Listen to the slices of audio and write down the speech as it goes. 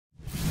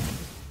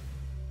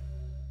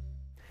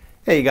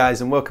Hey guys,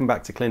 and welcome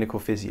back to Clinical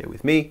Physio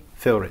with me,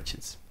 Phil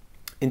Richards.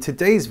 In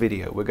today's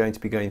video, we're going to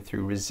be going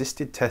through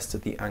resisted tests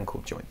of the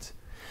ankle joint.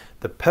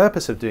 The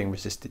purpose of doing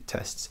resisted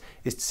tests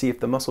is to see if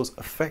the muscles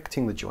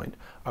affecting the joint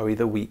are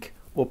either weak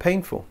or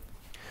painful.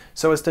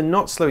 So as to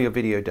not slow your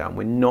video down,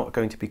 we're not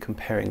going to be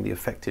comparing the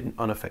affected and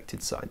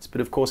unaffected sides,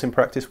 but of course in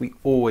practice we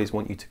always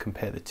want you to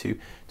compare the two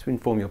to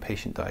inform your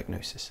patient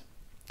diagnosis.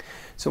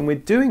 So when we're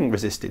doing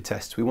resisted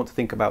tests, we want to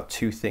think about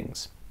two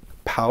things: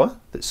 power,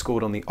 that's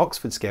scored on the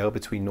Oxford scale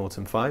between 0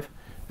 and 5,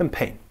 and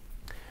pain.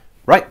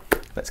 Right,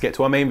 let's get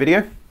to our main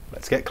video.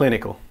 Let's get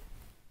clinical.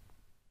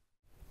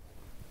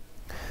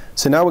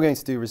 So now we're going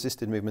to do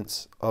resisted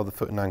movements of the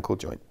foot and ankle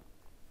joint.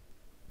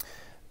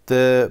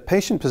 The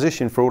patient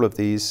position for all of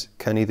these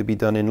can either be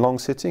done in long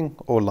sitting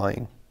or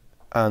lying,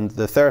 and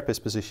the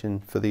therapist position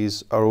for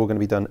these are all going to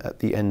be done at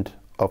the end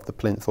of the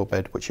plinth or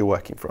bed which you're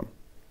working from.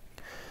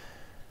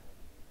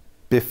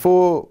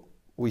 Before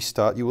we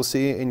start, you will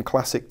see in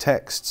classic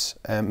texts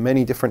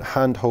many different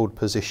handhold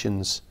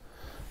positions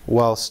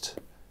whilst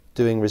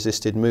doing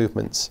resisted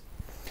movements.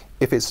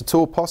 If it's at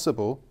all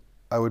possible,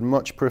 I would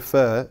much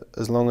prefer,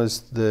 as long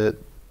as the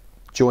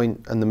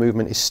joint and the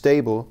movement is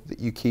stable, that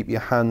you keep your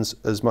hands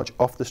as much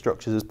off the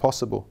structures as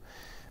possible.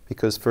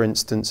 Because, for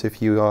instance,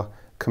 if you are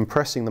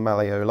compressing the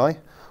malleoli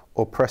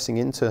or pressing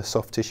into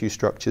soft tissue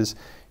structures,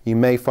 you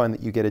may find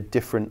that you get a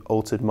different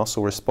altered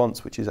muscle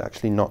response, which is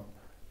actually not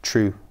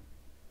true.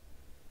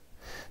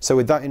 So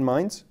with that in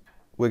mind,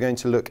 we're going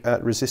to look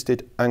at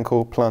resisted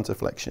ankle plantar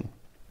flexion.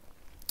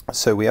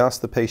 So we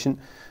ask the patient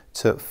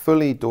to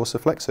fully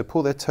dorsiflex, so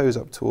pull their toes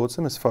up towards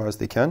them as far as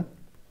they can.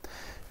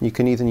 You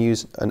can either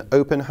use an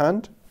open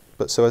hand,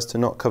 but so as to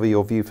not cover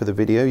your view for the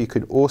video, you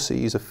could also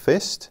use a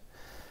fist,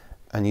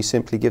 and you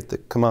simply give the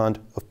command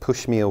of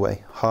push me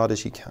away, hard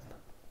as you can.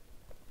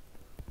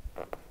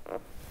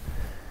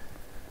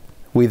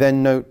 We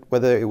then note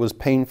whether it was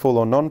painful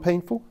or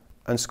non-painful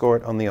and score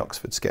it on the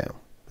Oxford scale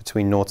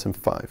between 0 and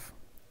 5.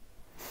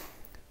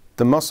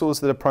 The muscles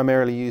that are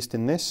primarily used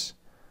in this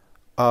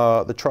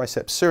are the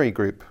triceps suri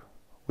group,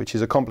 which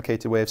is a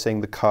complicated way of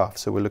saying the calf.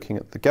 So we're looking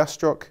at the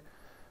gastroc,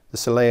 the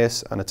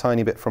soleus, and a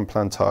tiny bit from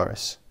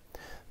plantaris.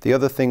 The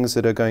other things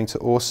that are going to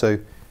also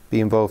be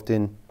involved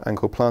in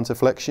ankle plantar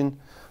flexion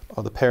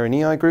are the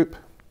peronei group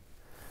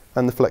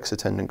and the flexor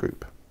tendon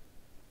group.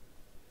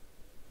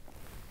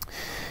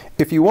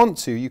 If you want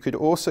to, you could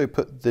also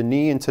put the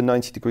knee into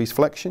 90 degrees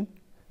flexion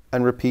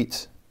and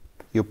repeat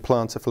your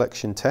plantar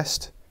flexion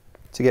test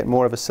to get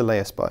more of a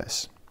soleus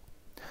bias.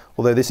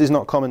 Although this is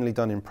not commonly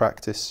done in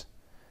practice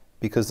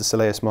because the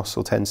soleus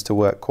muscle tends to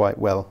work quite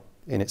well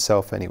in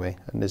itself anyway,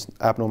 and there's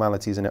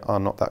abnormalities in it are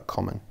not that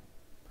common.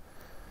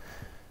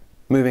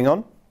 Moving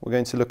on, we're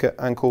going to look at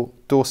ankle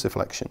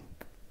dorsiflexion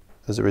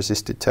as a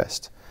resisted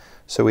test.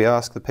 So we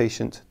ask the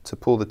patient to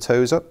pull the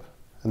toes up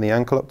and the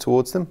ankle up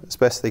towards them as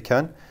best they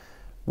can.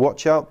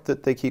 Watch out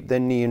that they keep their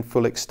knee in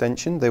full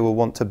extension. They will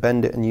want to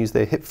bend it and use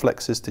their hip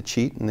flexors to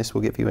cheat, and this will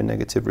give you a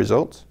negative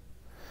result.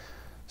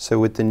 So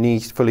with the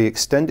knee fully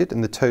extended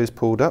and the toes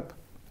pulled up,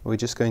 we're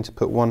just going to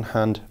put one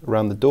hand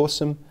around the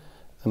dorsum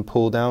and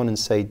pull down and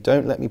say,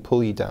 "Don't let me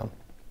pull you down."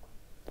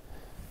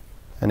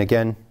 And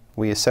again,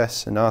 we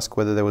assess and ask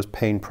whether there was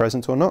pain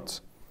present or not,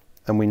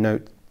 and we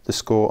note the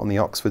score on the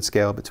Oxford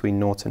scale between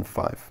 0 and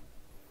 5.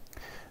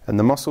 And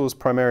the muscles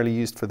primarily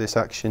used for this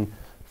action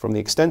from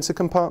the extensor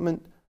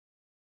compartment .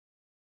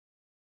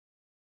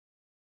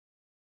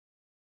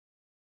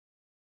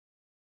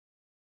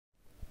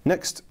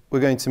 Next,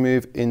 we're going to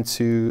move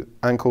into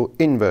ankle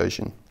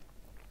inversion.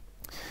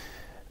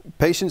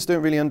 Patients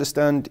don't really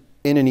understand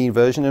in an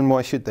inversion, and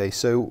why should they?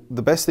 So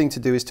the best thing to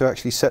do is to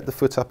actually set the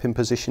foot up in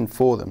position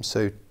for them.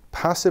 So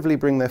passively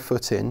bring their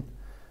foot in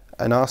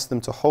and ask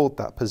them to hold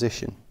that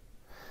position.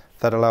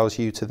 That allows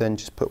you to then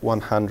just put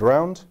one hand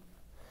around.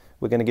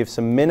 We're going to give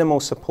some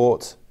minimal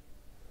support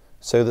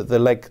so that the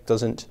leg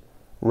doesn't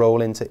roll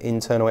into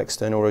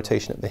internal-external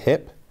rotation at the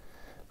hip.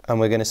 And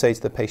we're going to say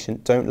to the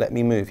patient, "Don't let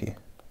me move you."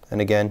 And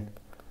again,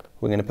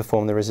 we're going to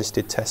perform the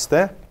resisted test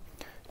there,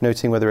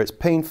 noting whether it's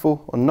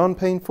painful or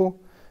non-painful,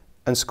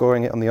 and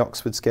scoring it on the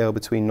Oxford scale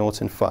between 0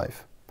 and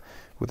 5,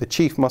 with the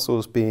chief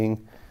muscles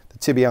being the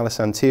tibialis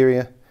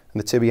anterior and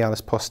the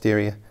tibialis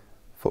posterior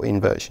for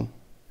inversion.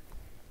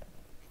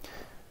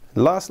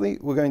 And lastly,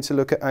 we're going to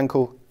look at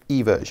ankle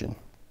eversion.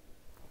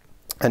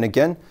 And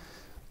again,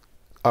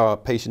 our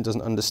patient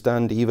doesn't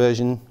understand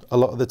eversion a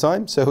lot of the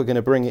time, so we're going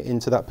to bring it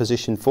into that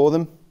position for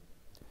them.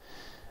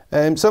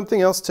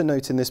 Something else to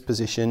note in this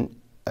position,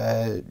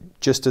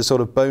 just as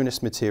sort of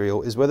bonus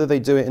material, is whether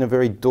they do it in a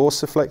very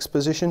dorsiflex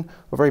position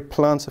or very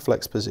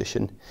plantarflex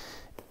position.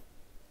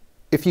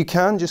 If you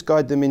can, just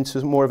guide them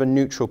into more of a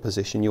neutral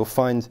position. You'll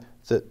find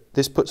that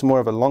this puts more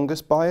of a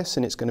longus bias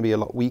and it's going to be a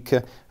lot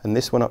weaker, and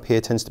this one up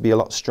here tends to be a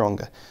lot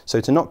stronger.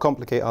 So to not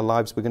complicate our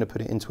lives, we're going to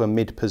put it into a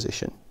mid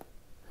position.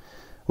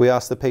 We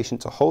ask the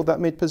patient to hold that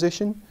mid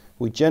position.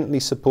 We gently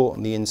support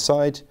on the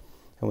inside,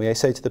 and we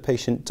say to the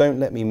patient, "Don't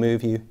let me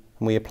move you."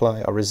 And we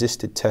apply our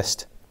resisted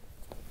test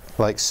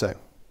like so.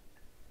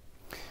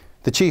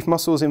 The chief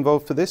muscles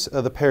involved for this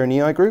are the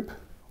peronei group,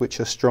 which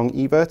are strong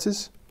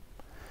everters,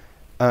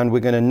 and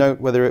we're going to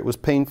note whether it was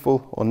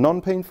painful or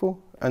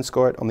non-painful and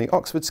score it on the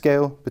Oxford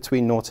scale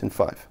between 0 and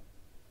 5.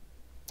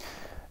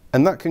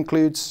 And that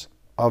concludes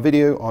our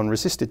video on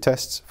resisted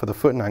tests for the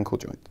foot and ankle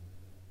joint.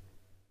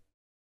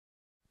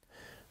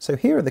 So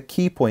here are the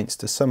key points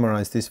to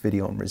summarize this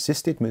video on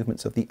resisted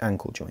movements of the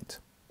ankle joint.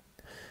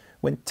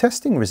 When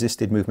testing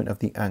resisted movement of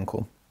the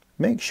ankle,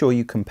 make sure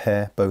you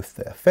compare both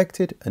the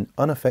affected and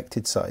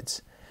unaffected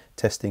sides,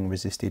 testing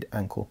resisted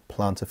ankle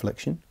plantar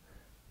flexion,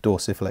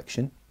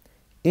 dorsiflexion,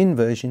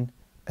 inversion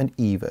and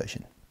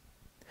eversion.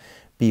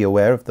 Be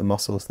aware of the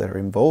muscles that are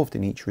involved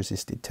in each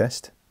resisted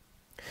test.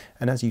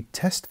 And as you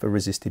test for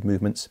resisted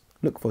movements,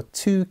 look for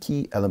two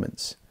key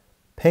elements,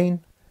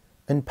 pain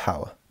and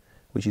power,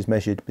 which is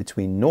measured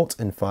between 0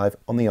 and 5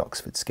 on the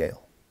Oxford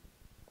scale.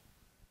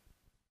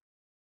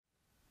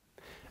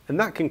 And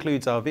that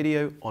concludes our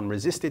video on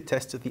resisted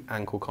tests of the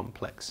ankle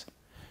complex.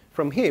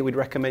 From here, we'd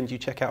recommend you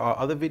check out our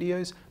other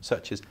videos,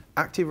 such as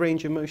active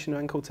range of motion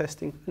ankle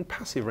testing and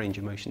passive range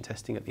of motion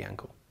testing at the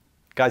ankle.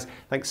 Guys,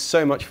 thanks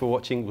so much for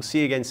watching. We'll see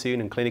you again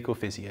soon in Clinical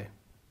Physio.